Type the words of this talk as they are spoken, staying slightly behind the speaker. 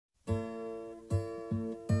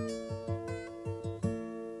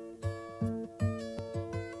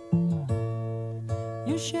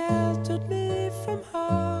You sheltered me from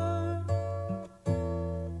harm,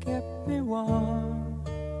 kept me warm,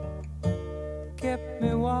 kept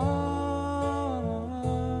me warm.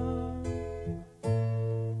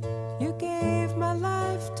 You gave my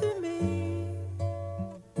life to me,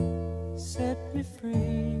 set me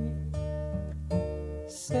free,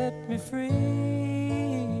 set me free.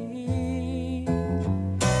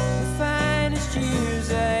 The finest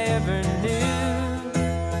years I ever knew,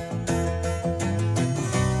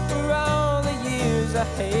 I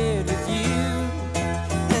had with you,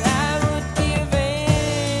 and I would give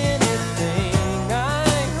anything I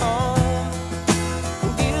own,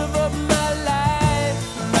 give up my life,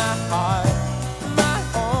 my heart, my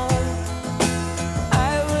home. I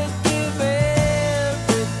would give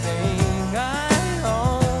everything I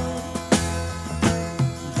own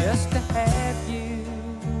just to have you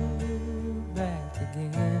back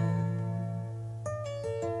again.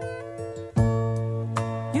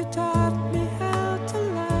 You taught me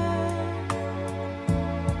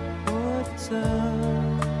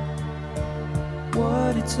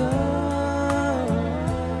what it's all.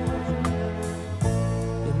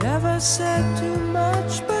 You never said too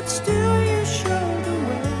much, but still you showed the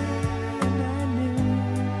way, and I knew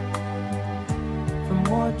from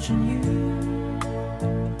watching you.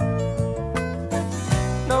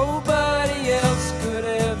 Nobody else could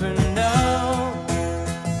ever know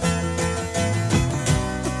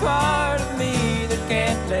the part of me that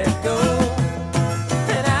can't let go.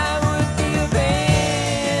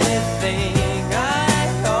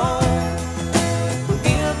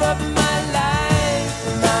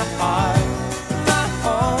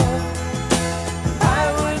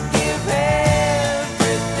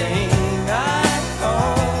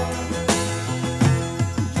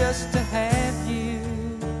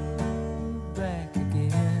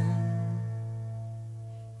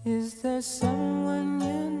 Is there someone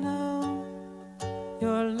you know,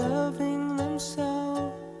 you're loving them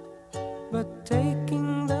so, but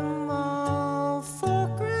taking them all for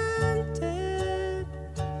granted?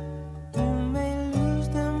 You may lose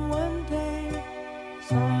them one day,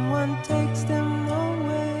 someone takes them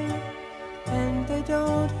away, and they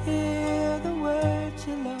don't hear the words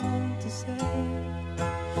you long to say.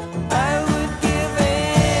 I would give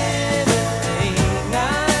anything I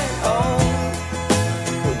own,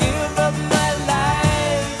 give up my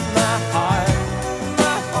life, my heart,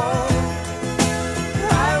 my home.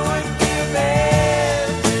 I would give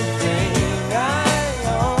everything I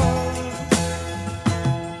own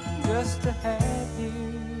just to have you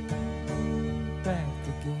back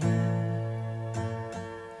again,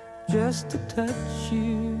 just to touch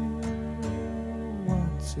you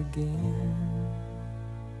once again.